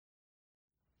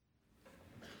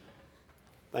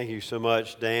Thank you so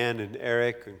much, Dan and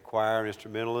Eric and choir and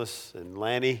instrumentalists and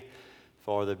Lanny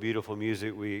for the beautiful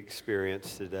music we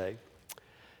experienced today.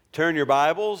 Turn your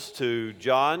Bibles to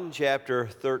John chapter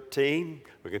 13.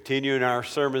 We're continuing our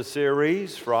sermon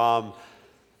series from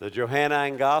the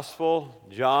Johannine Gospel,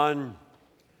 John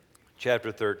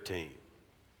chapter 13.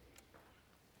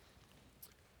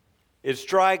 It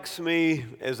strikes me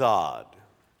as odd.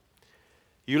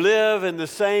 You live in the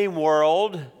same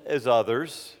world as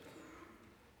others.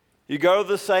 You go to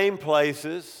the same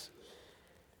places.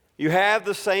 You have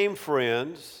the same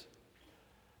friends.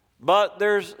 But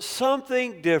there's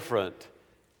something different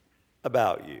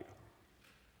about you.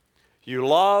 You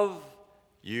love,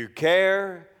 you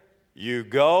care, you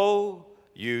go,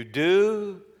 you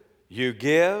do, you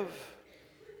give.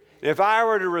 If I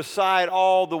were to recite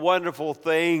all the wonderful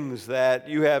things that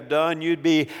you have done, you'd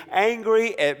be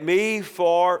angry at me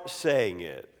for saying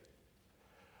it.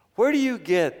 Where do you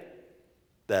get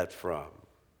that from?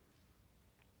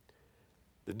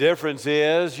 The difference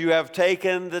is you have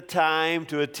taken the time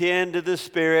to attend to the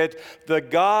Spirit, the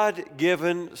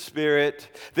God-given Spirit,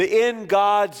 the in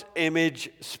God's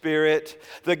image Spirit,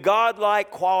 the God-like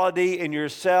quality in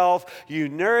yourself. You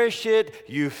nourish it,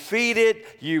 you feed it,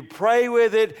 you pray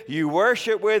with it, you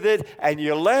worship with it, and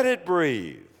you let it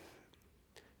breathe.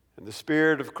 And the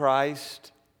Spirit of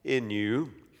Christ in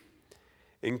you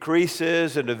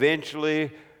increases and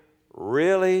eventually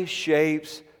really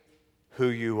shapes who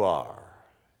you are.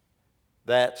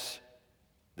 That's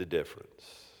the difference.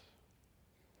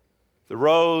 The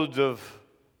roads of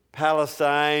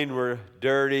Palestine were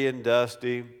dirty and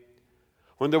dusty.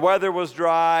 When the weather was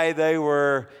dry, they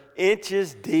were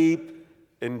inches deep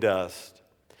in dust.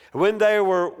 When they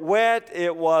were wet,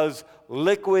 it was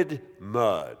liquid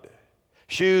mud.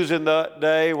 Shoes in the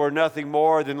day were nothing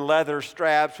more than leather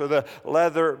straps with a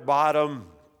leather bottom.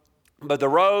 But the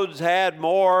roads had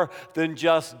more than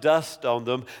just dust on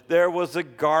them. There was the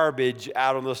garbage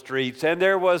out on the streets, and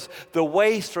there was the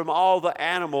waste from all the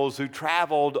animals who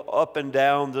traveled up and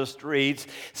down the streets,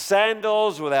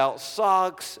 sandals without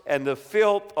socks, and the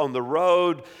filth on the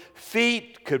road.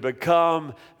 Feet could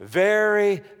become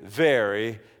very,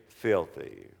 very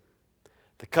filthy.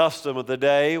 The custom of the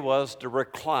day was to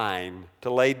recline,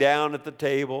 to lay down at the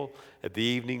table at the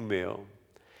evening meal.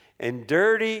 And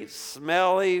dirty,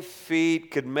 smelly feet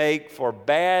could make for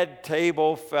bad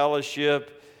table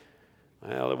fellowship.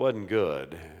 Well, it wasn't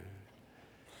good.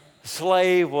 A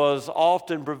slave was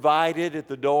often provided at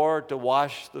the door to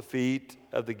wash the feet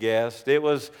of the guest. It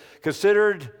was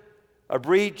considered a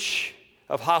breach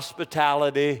of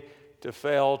hospitality to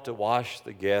fail to wash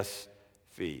the guest's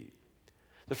feet.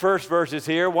 The first verses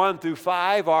here, 1 through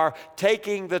 5, are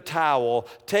taking the towel,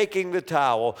 taking the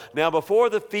towel. Now, before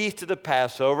the feast of the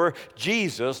Passover,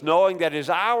 Jesus, knowing that his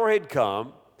hour had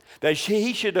come, that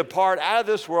he should depart out of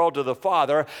this world to the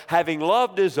Father, having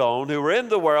loved his own who were in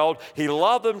the world, he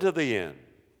loved them to the end.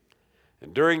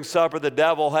 And during supper, the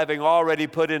devil, having already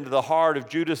put into the heart of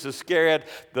Judas Iscariot,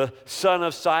 the son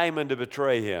of Simon, to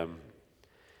betray him.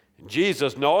 And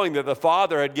Jesus, knowing that the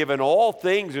Father had given all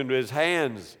things into his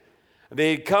hands,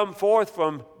 they had come forth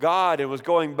from God and was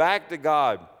going back to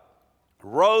God,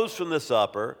 rose from the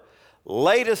supper,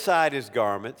 laid aside his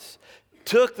garments,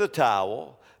 took the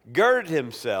towel, girded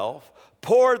himself,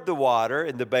 poured the water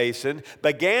in the basin,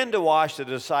 began to wash the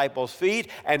disciples' feet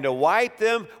and to wipe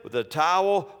them with the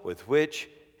towel with which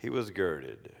he was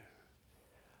girded.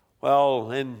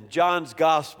 Well, in John's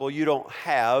Gospel, you don't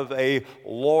have a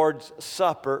Lord's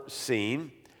Supper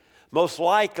scene. Most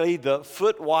likely, the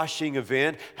foot washing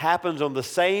event happens on the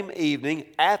same evening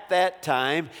at that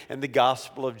time in the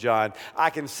Gospel of John. I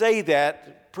can say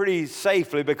that pretty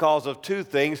safely because of two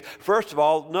things. First of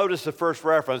all, notice the first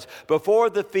reference, before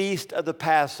the feast of the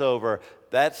Passover.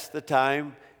 That's the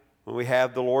time when we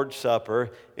have the Lord's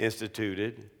Supper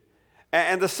instituted.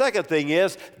 And the second thing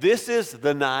is, this is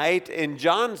the night in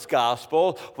John's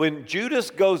Gospel when Judas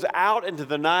goes out into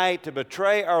the night to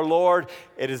betray our Lord.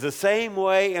 It is the same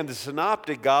way in the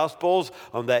Synoptic Gospels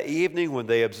on that evening when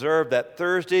they observe that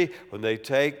Thursday when they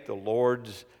take the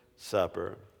Lord's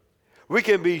Supper. We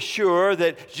can be sure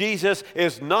that Jesus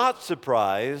is not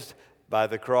surprised by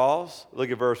the cross.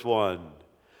 Look at verse 1.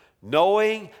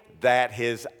 Knowing that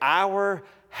his hour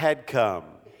had come.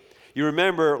 You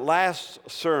remember last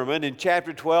sermon in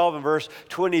chapter 12 and verse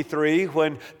 23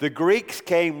 when the Greeks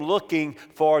came looking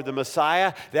for the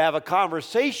Messiah, they have a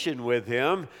conversation with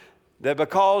him that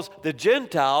because the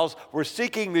Gentiles were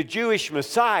seeking the Jewish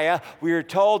Messiah, we are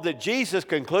told that Jesus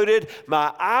concluded,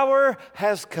 "My hour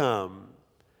has come."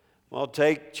 Well,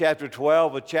 take chapter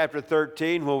 12 with chapter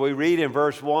 13 when we read in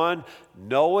verse 1,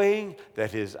 knowing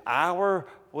that his hour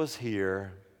was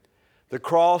here. The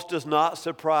cross does not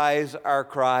surprise our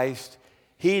Christ.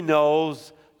 He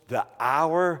knows the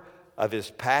hour of his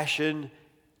passion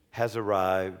has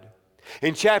arrived.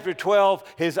 In chapter 12,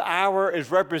 his hour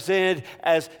is represented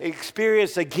as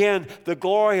experience again the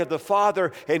glory of the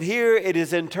Father. And here it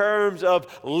is in terms of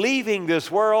leaving this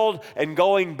world and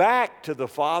going back to the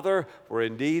Father, where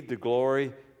indeed the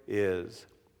glory is.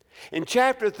 In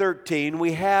chapter 13,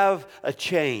 we have a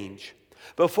change.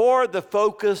 Before, the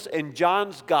focus in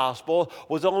John's gospel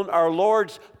was on our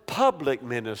Lord's public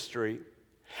ministry.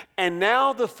 And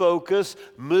now the focus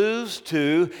moves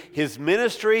to his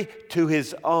ministry to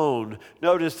his own.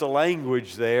 Notice the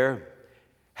language there.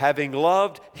 Having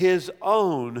loved his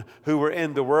own who were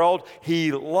in the world,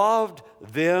 he loved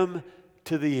them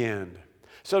to the end.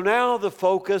 So now the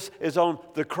focus is on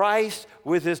the Christ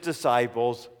with his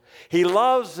disciples. He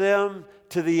loves them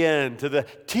to the end, to the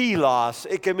telos.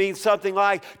 It can mean something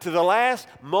like to the last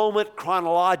moment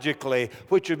chronologically,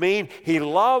 which would mean he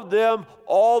loved them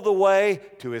all the way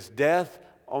to his death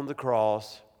on the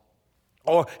cross.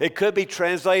 Or it could be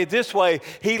translated this way: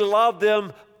 he loved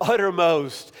them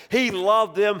uttermost. He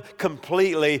loved them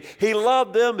completely. He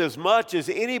loved them as much as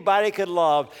anybody could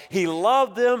love. He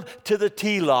loved them to the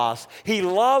telos. He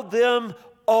loved them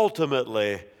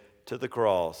ultimately to the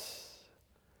cross.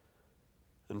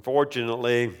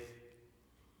 Unfortunately,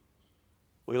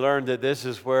 we learned that this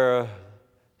is where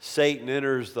Satan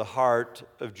enters the heart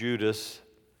of Judas.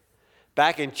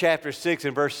 Back in chapter 6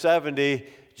 and verse 70,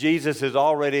 Jesus has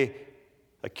already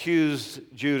accused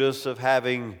Judas of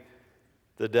having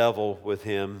the devil with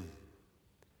him.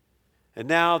 And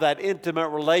now that intimate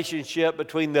relationship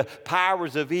between the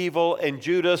powers of evil and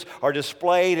Judas are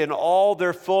displayed in all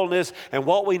their fullness. And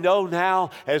what we know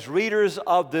now as readers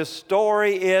of this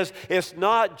story is it's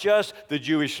not just the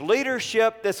Jewish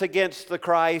leadership that's against the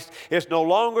Christ. It's no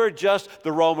longer just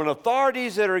the Roman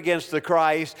authorities that are against the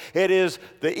Christ. It is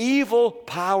the evil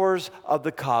powers of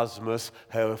the cosmos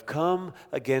who have come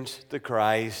against the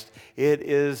Christ. It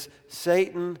is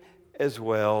Satan as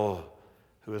well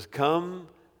who has come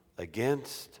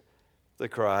against the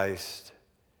Christ.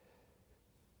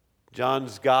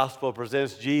 John's gospel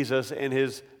presents Jesus in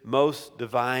his most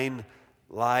divine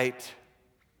light.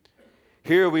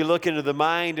 Here we look into the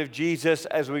mind of Jesus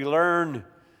as we learn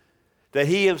that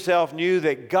he himself knew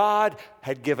that God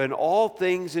had given all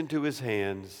things into his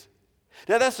hands.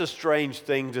 Now that's a strange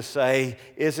thing to say,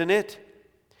 isn't it?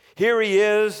 Here he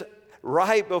is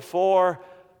right before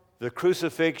the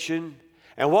crucifixion.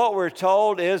 And what we're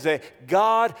told is that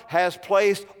God has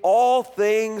placed all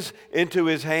things into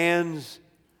his hands.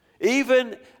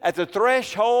 Even at the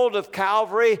threshold of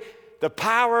Calvary, the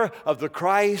power of the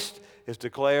Christ is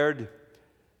declared,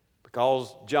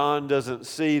 because John doesn't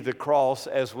see the cross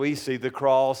as we see the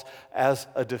cross, as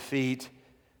a defeat.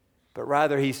 But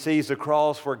rather he sees the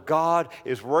cross where God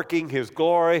is working his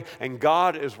glory and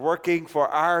God is working for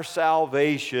our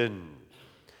salvation.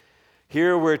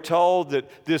 Here we're told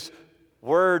that this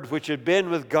Word which had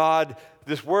been with God,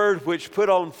 this Word which put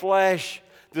on flesh,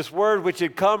 this Word which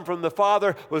had come from the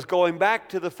Father was going back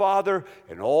to the Father,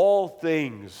 and all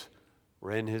things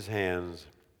were in his hands.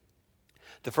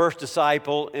 The first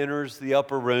disciple enters the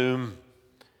upper room.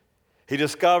 He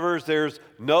discovers there's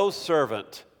no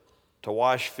servant to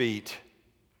wash feet.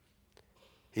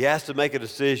 He has to make a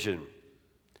decision.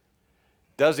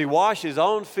 Does he wash his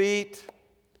own feet?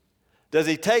 Does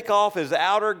he take off his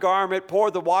outer garment,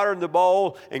 pour the water in the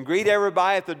bowl, and greet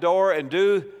everybody at the door and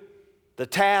do the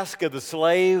task of the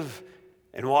slave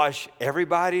and wash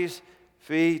everybody's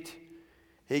feet?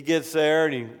 He gets there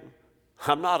and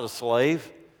I'm not a slave.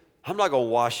 I'm not going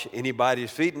to wash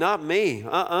anybody's feet. Not me.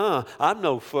 I'm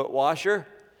no foot washer.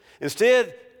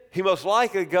 Instead, he most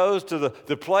likely goes to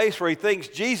the place where he thinks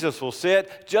Jesus will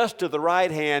sit, just to the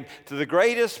right hand, to the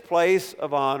greatest place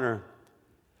of honor.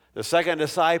 The second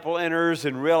disciple enters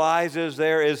and realizes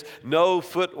there is no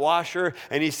foot washer,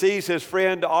 and he sees his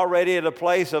friend already at a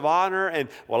place of honor, and,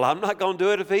 well, I'm not going to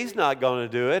do it if he's not going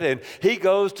to do it. And he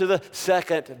goes to the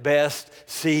second best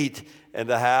seat in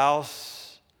the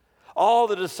house. All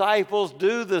the disciples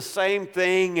do the same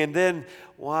thing, and then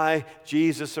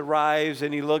Jesus arrives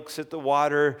and he looks at the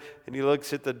water and he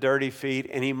looks at the dirty feet,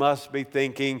 and he must be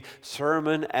thinking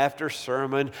sermon after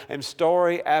sermon and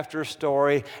story after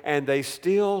story, and they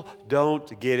still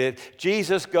don't get it.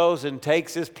 Jesus goes and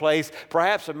takes his place,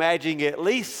 perhaps imagining at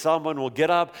least someone will get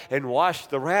up and wash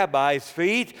the rabbi's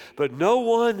feet, but no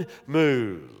one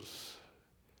moves.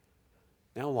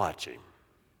 Now watch him.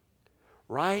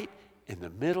 Right in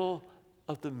the middle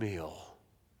of the meal,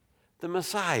 the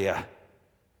Messiah,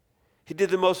 he did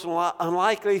the most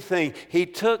unlikely thing. He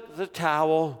took the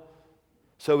towel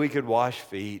so he could wash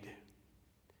feet.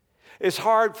 It's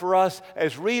hard for us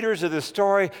as readers of this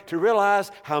story to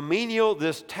realize how menial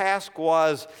this task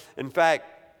was. In fact,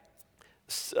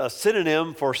 a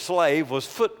synonym for slave was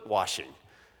foot washing.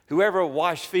 Whoever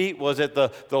washed feet was at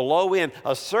the low end.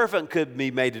 A servant couldn't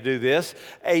be made to do this.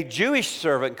 A Jewish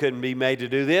servant couldn't be made to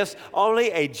do this.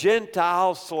 Only a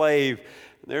Gentile slave.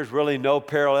 There's really no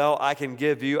parallel I can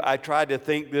give you. I tried to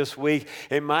think this week,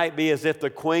 it might be as if the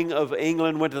Queen of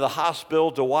England went to the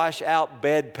hospital to wash out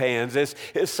bedpans.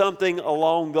 It's something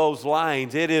along those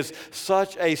lines. It is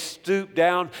such a stoop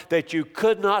down that you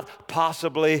could not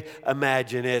possibly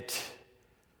imagine it.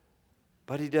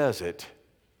 But he does it.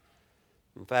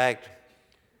 In fact,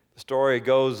 the story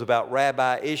goes about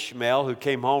Rabbi Ishmael, who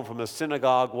came home from the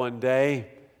synagogue one day.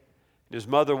 His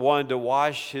mother wanted to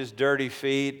wash his dirty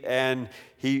feet, and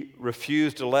he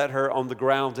refused to let her on the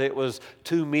grounds it was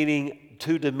too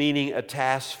demeaning a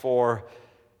task for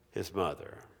his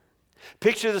mother.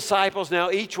 Picture the disciples now.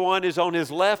 Each one is on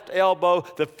his left elbow.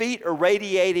 The feet are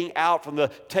radiating out from the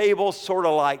table, sort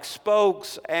of like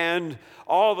spokes. And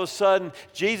all of a sudden,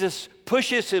 Jesus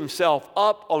pushes himself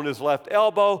up on his left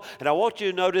elbow. And I want you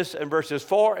to notice in verses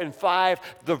 4 and 5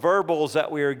 the verbals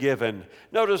that we are given.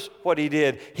 Notice what he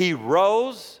did. He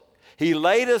rose. He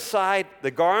laid aside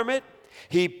the garment.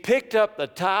 He picked up the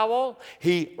towel.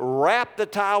 He wrapped the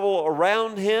towel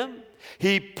around him.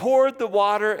 He poured the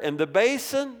water in the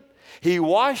basin. He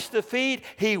washed the feet.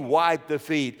 He wiped the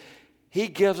feet. He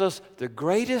gives us the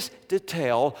greatest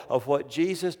detail of what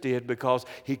Jesus did because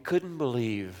he couldn't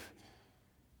believe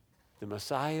the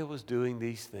Messiah was doing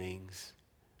these things.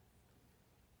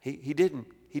 He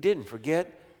didn't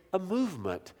forget a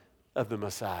movement of the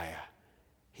Messiah.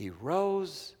 He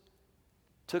rose,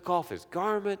 took off his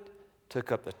garment,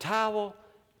 took up the towel,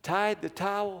 tied the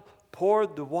towel,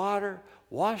 poured the water,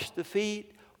 washed the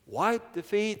feet, wiped the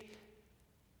feet.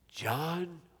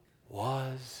 John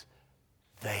was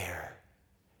there.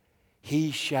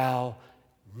 He shall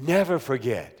never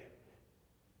forget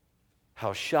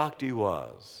how shocked he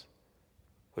was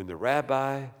when the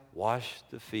rabbi washed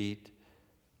the feet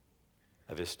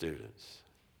of his students.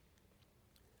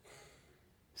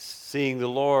 Seeing the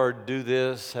Lord do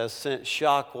this has sent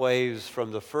shock waves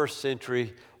from the first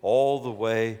century all the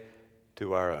way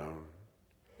to our own.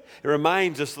 It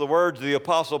reminds us of the words of the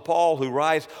Apostle Paul, who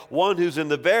writes, one who's in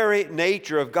the very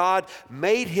nature of God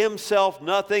made himself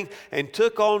nothing and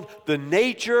took on the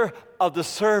nature of the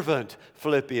servant,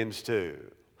 Philippians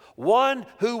 2. One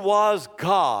who was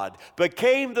God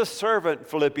became the servant,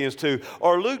 Philippians 2.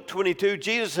 Or Luke 22,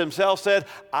 Jesus himself said,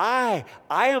 I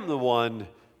am the one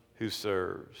who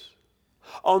serves.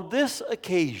 On this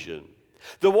occasion,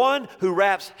 the one who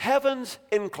wraps heavens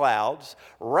in clouds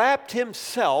wrapped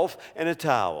himself in a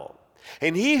towel.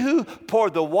 And he who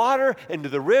poured the water into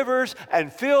the rivers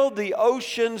and filled the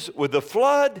oceans with the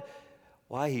flood,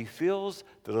 why, he fills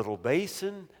the little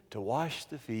basin to wash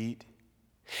the feet.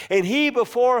 And he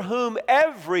before whom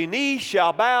every knee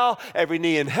shall bow, every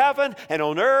knee in heaven and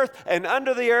on earth and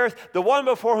under the earth, the one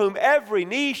before whom every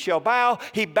knee shall bow,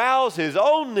 he bows his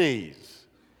own knees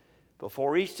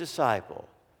before each disciple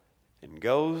and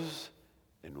goes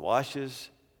and washes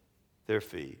their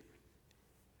feet.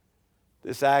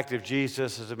 This act of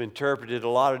Jesus has been interpreted a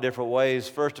lot of different ways.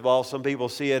 First of all, some people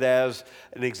see it as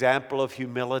an example of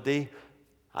humility.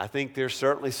 I think there's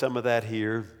certainly some of that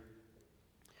here.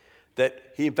 That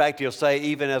he, in fact, he'll say,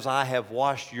 even as I have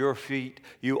washed your feet,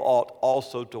 you ought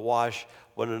also to wash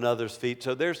one another's feet.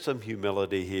 So there's some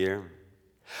humility here.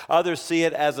 Others see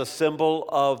it as a symbol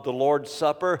of the Lord's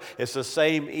Supper. It's the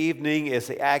same evening. It's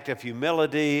the act of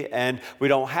humility, and we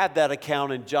don't have that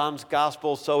account in John's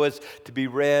Gospel, so it's to be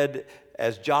read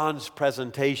as John's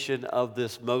presentation of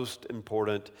this most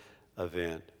important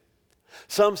event.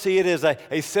 Some see it as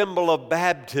a symbol of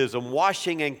baptism,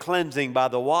 washing and cleansing by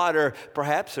the water.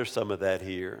 Perhaps there's some of that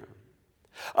here.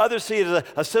 Others see it as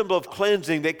a symbol of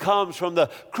cleansing that comes from the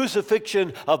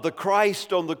crucifixion of the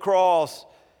Christ on the cross.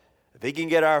 If he can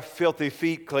get our filthy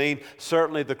feet clean,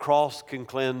 certainly the cross can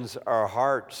cleanse our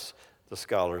hearts, the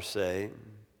scholars say.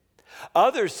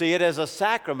 Others see it as a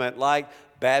sacrament like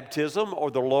baptism or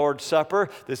the Lord's Supper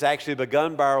that's actually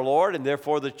begun by our Lord, and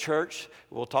therefore the church,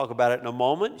 we'll talk about it in a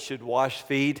moment, should wash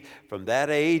feet from that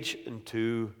age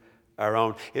into our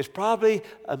own. It's probably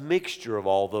a mixture of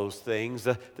all those things.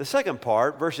 The second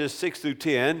part, verses 6 through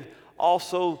 10,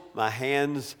 also my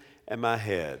hands and my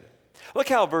head. Look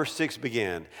how verse 6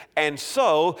 began. And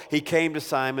so he came to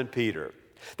Simon Peter.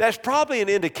 That's probably an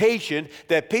indication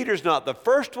that Peter's not the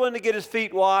first one to get his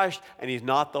feet washed, and he's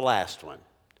not the last one.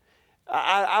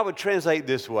 I would translate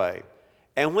this way.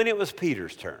 And when it was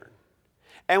Peter's turn,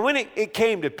 and when it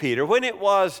came to Peter, when it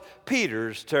was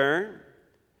Peter's turn,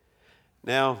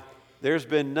 Now, there's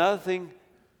been nothing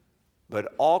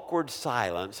but awkward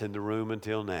silence in the room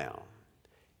until now.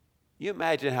 You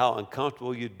imagine how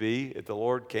uncomfortable you'd be if the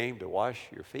Lord came to wash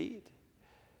your feet?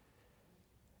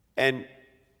 And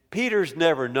Peter's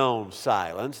never known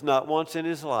silence, not once in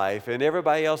his life, and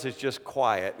everybody else is just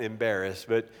quiet and embarrassed,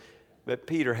 but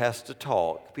Peter has to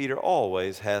talk. Peter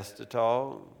always has to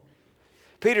talk.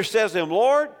 Peter says to him,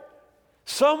 Lord,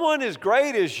 someone as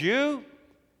great as you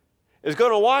is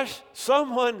going to wash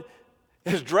someone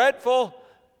as dreadful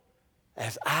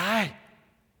as I?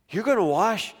 You're going to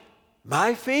wash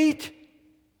my feet?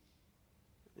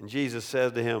 And Jesus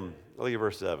said to him, look at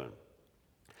verse 7.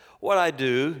 What I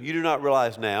do, you do not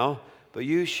realize now, but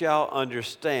you shall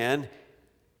understand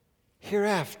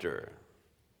hereafter.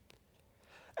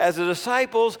 As the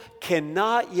disciples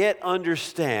cannot yet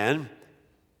understand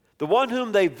the one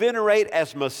whom they venerate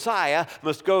as Messiah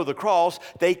must go to the cross,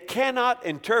 they cannot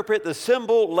interpret the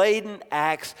symbol-laden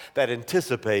acts that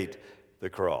anticipate the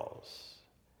cross.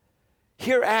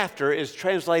 Hereafter is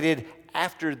translated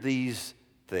after these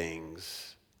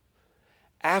things.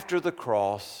 After the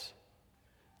cross,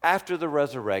 after the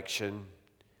resurrection.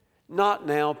 Not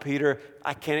now, Peter.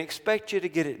 I can't expect you to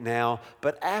get it now,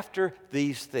 but after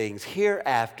these things,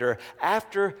 hereafter,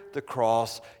 after the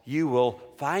cross, you will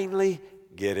finally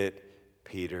get it,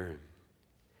 Peter.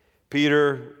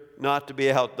 Peter, not to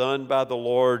be outdone by the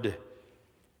Lord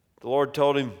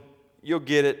told him, you'll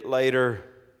get it later.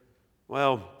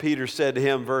 Well, Peter said to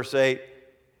him, verse 8,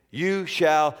 you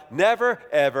shall never,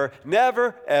 ever,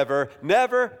 never, ever,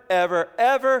 never, ever,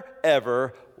 ever,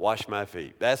 ever wash my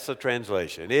feet. That's the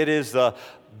translation. It is the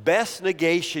best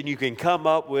negation you can come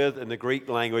up with in the Greek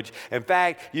language. In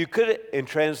fact, you could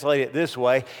translate it this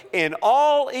way: in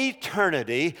all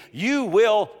eternity, you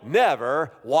will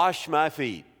never wash my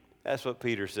feet. That's what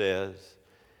Peter says.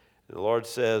 And the Lord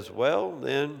says, well,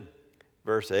 then,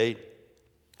 verse 8,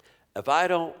 if I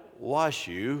don't wash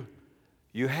you,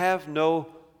 you have no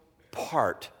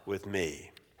part with me.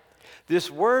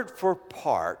 This word for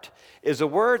part is a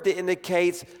word that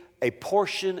indicates a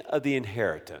portion of the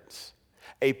inheritance.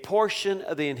 A portion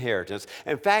of the inheritance.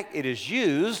 In fact, it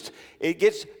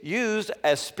gets used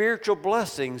as spiritual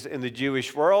blessings in the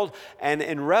Jewish world. And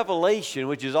in Revelation,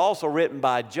 which is also written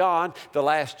by John, the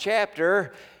last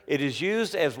chapter, it is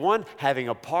used as one having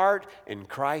a part in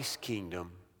Christ's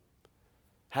kingdom.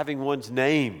 Having one's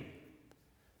name in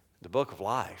the book of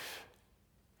life.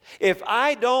 If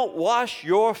I don't wash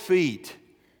your feet,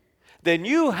 then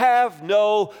you have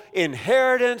no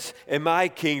inheritance in my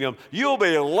kingdom. You'll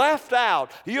be left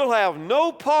out. You'll have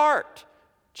no part,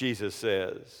 Jesus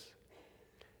says.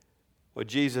 What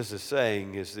Jesus is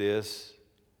saying is this: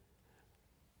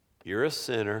 you're a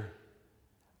sinner.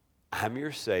 I'm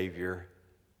your Savior.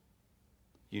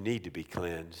 You need to be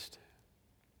cleansed.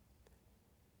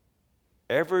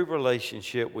 Every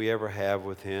relationship we ever have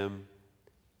with Him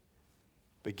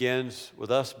begins with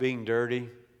us being dirty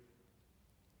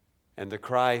and the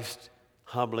Christ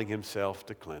humbling Himself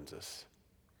to cleanse us.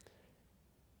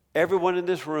 Everyone in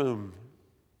this room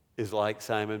is like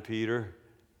Simon Peter.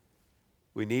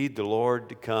 We need the Lord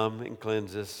to come and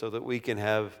cleanse us so that we can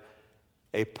have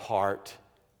a part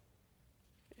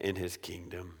in His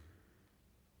kingdom.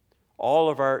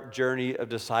 All of our journey of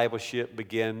discipleship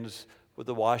begins with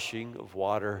the washing of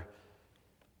water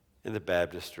in the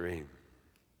baptistry.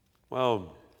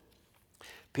 Well,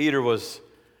 Peter was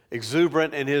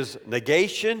exuberant in his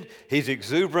negation. He's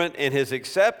exuberant in his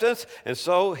acceptance. And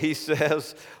so he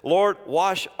says, Lord,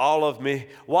 wash all of me.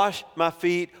 Wash my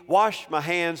feet. Wash my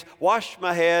hands. Wash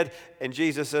my head. And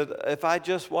Jesus said, if I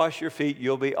just wash your feet,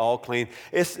 you'll be all clean.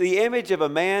 It's the image of a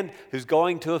man who's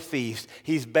going to a feast.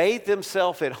 He's bathed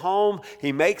himself at home.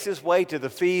 He makes his way to the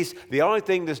feast. The only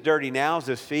thing that's dirty now is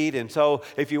his feet. And so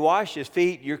if you wash his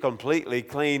feet, you're completely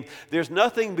clean. There's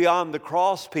nothing beyond the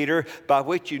cross, Peter, by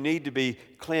which you need to be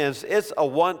cleansed. It's a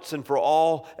once and for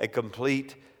all, a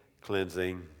complete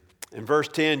cleansing. In verse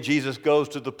 10, Jesus goes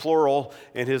to the plural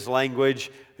in his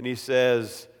language, and he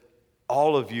says,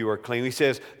 all of you are clean. He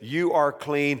says, you are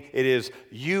clean. It is,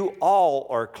 you all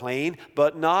are clean,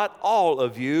 but not all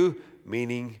of you,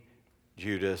 meaning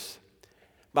Judas.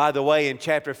 By the way, in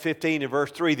chapter 15 and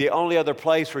verse 3, the only other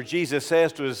place where Jesus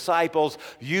says to his disciples,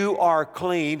 you are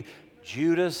clean,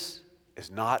 Judas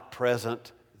is not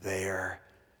present there.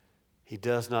 He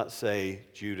does not say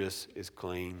Judas is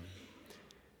clean.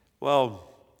 Well,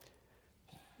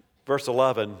 verse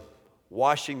 11,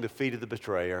 washing the feet of the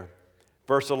betrayer.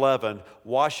 Verse 11,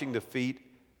 washing the feet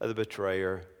of the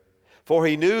betrayer. For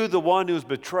he knew the one who was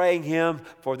betraying him.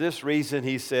 For this reason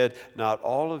he said, not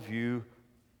all of you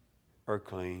are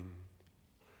clean.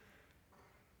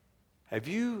 Have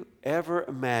you ever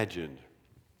imagined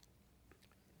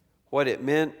what it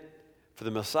meant for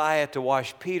the Messiah to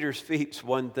wash Peter's feet's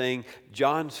one thing,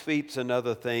 John's feet's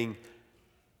another thing,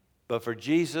 but for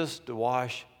Jesus to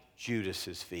wash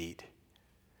Judas's feet?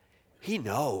 He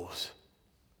knows.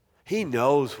 He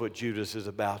knows what Judas is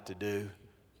about to do.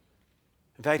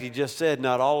 In fact, he just said,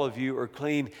 not all of you are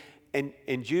clean. And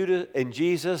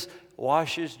Jesus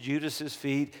washes Judas's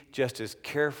feet just as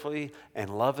carefully and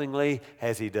lovingly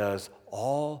as he does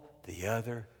all the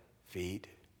other feet.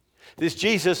 This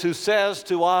Jesus who says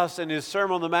to us in his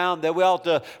Sermon on the Mount that we ought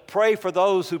to pray for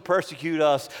those who persecute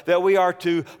us, that we are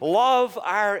to love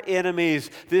our enemies.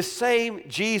 This same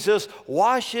Jesus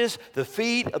washes the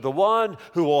feet of the one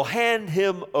who will hand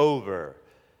him over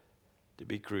to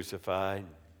be crucified.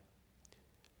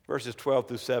 Verses 12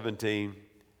 through 17,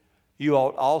 you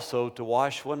ought also to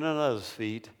wash one another's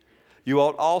feet. You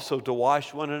ought also to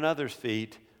wash one another's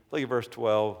feet. Look at verse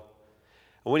 12.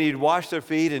 And when he had washed their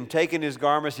feet and taken his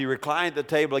garments, he reclined at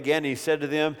the table again. And he said to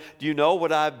them, do you know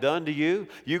what I've done to you?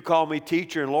 You call me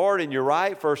teacher and Lord, and you're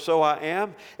right, for so I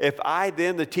am. If I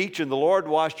then, the teacher and the Lord,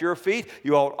 washed your feet,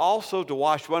 you ought also to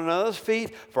wash one another's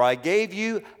feet. For I gave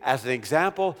you as an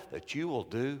example that you will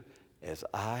do as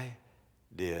I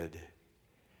did.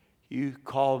 You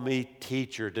call me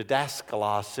teacher,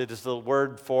 didaskalos. It is the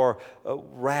word for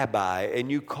rabbi. And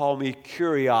you call me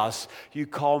kurios. You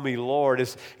call me Lord.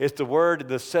 It's the word in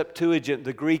the Septuagint,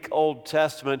 the Greek Old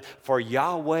Testament, for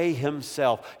Yahweh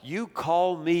himself. You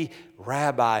call me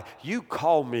rabbi. You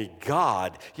call me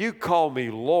God. You call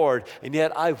me Lord. And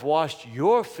yet I've washed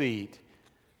your feet.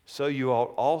 So you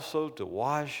ought also to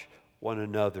wash one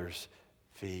another's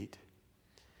feet.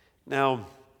 Now,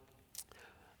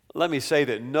 let me say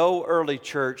that no early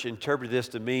church interpreted this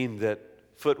to mean that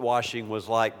foot washing was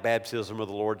like baptism or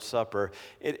the Lord's Supper.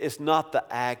 It's not the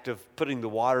act of putting the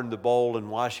water in the bowl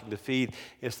and washing the feet.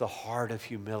 It's the heart of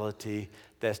humility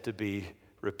that's to be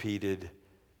repeated,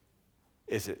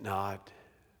 is it not?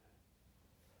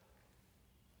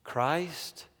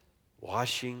 Christ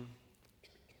washing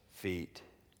feet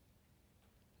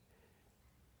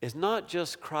is not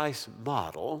just Christ's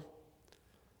model,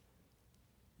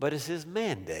 but it's his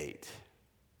mandate.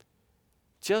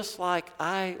 Just like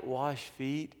I wash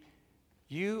feet,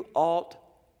 you ought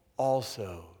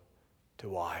also to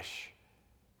wash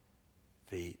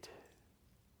feet.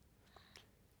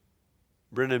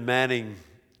 Brendan Manning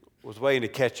was waiting to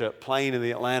catch a plane in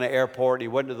the Atlanta airport. He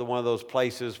went to one of those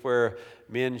places where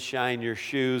men shine your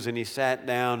shoes, and he sat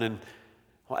down, and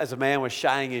as the man was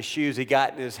shining his shoes, he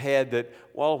got in his head that,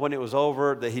 well, when it was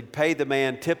over, that he'd pay the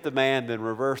man, tip the man, then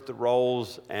reverse the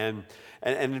roles. And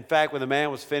in fact, when the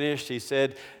man was finished, he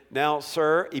said, now,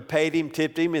 sir, he paid him,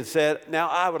 tipped him, and said, now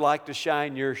I would like to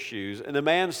shine your shoes. And the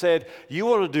man said, you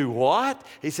want to do what?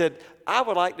 He said, I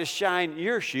would like to shine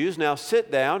your shoes. Now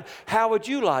sit down. How would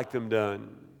you like them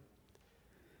done?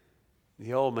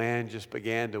 The old man just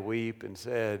began to weep and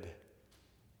said,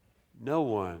 no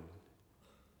one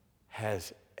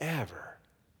has ever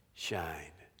shined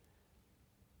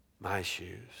my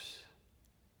shoes.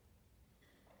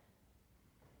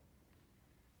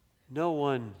 No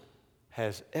one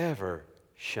has ever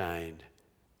shined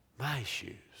my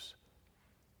shoes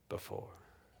before.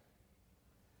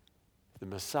 The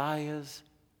Messiah's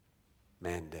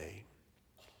mandate.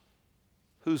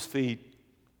 Whose feet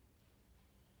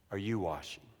are you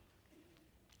washing?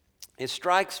 It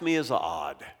strikes me as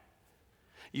odd.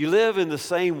 You live in the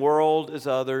same world as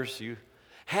others. You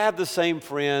have the same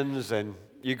friends and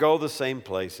you go the same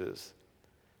places.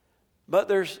 But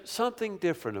there's something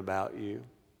different about you.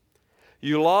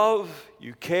 You love,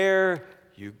 you care,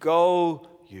 you go,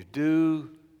 you do,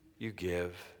 you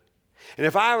give. And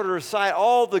if I were to recite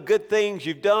all the good things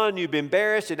you've done, you've been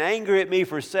embarrassed and angry at me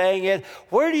for saying it,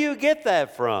 where do you get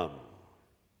that from?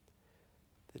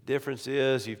 The difference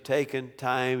is you've taken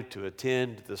time to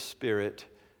attend to the Spirit,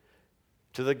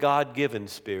 to the God-given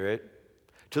Spirit,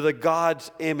 to the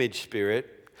God's image Spirit,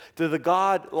 to the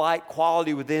God-like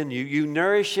quality within you. You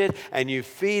nourish it and you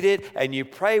feed it and you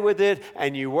pray with it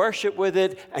and you worship with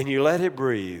it and you let it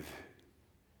breathe.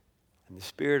 And the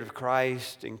Spirit of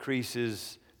Christ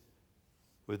increases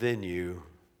within you,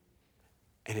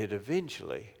 and it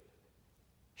eventually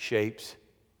shapes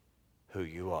who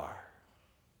you are.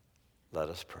 Let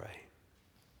us pray.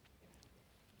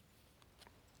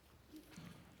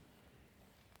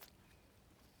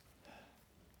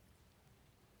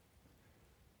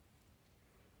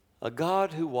 A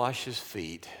God who washes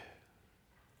feet.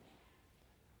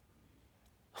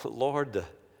 Lord,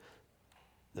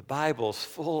 the Bible's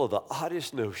full of the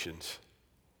oddest notions.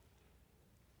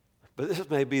 But this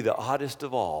may be the oddest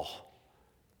of all.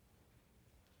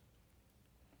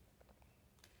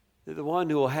 The one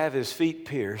who will have his feet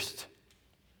pierced.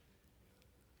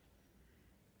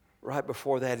 Right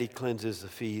before that, he cleanses the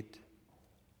feet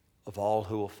of all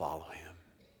who will follow him.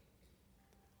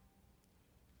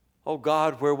 Oh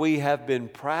God, where we have been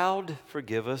proud,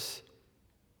 forgive us.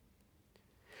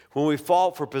 When we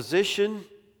fought for position,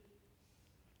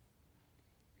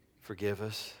 forgive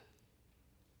us.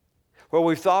 Where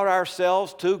we thought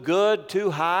ourselves too good,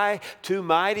 too high, too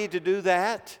mighty to do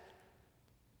that,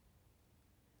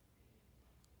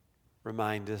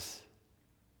 remind us.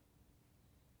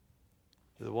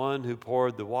 The one who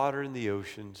poured the water in the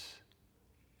oceans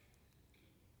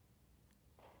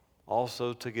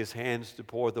also took his hands to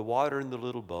pour the water in the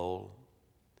little bowl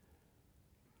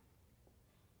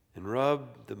and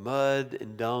rubbed the mud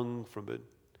and dung from it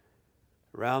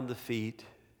around the feet,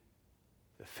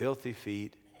 the filthy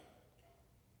feet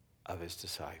of his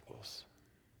disciples.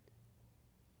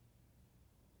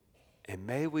 And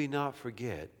may we not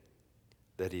forget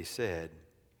that he said,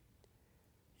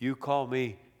 "You call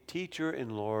me teacher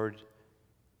and Lord,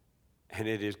 and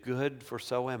it is good, for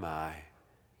so am I.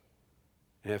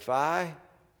 And if I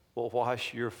will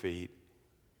wash your feet,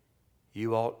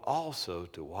 you ought also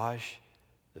to wash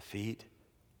the feet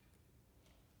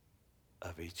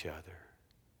of each other."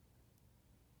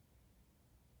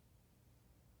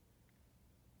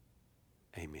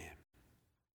 Amen.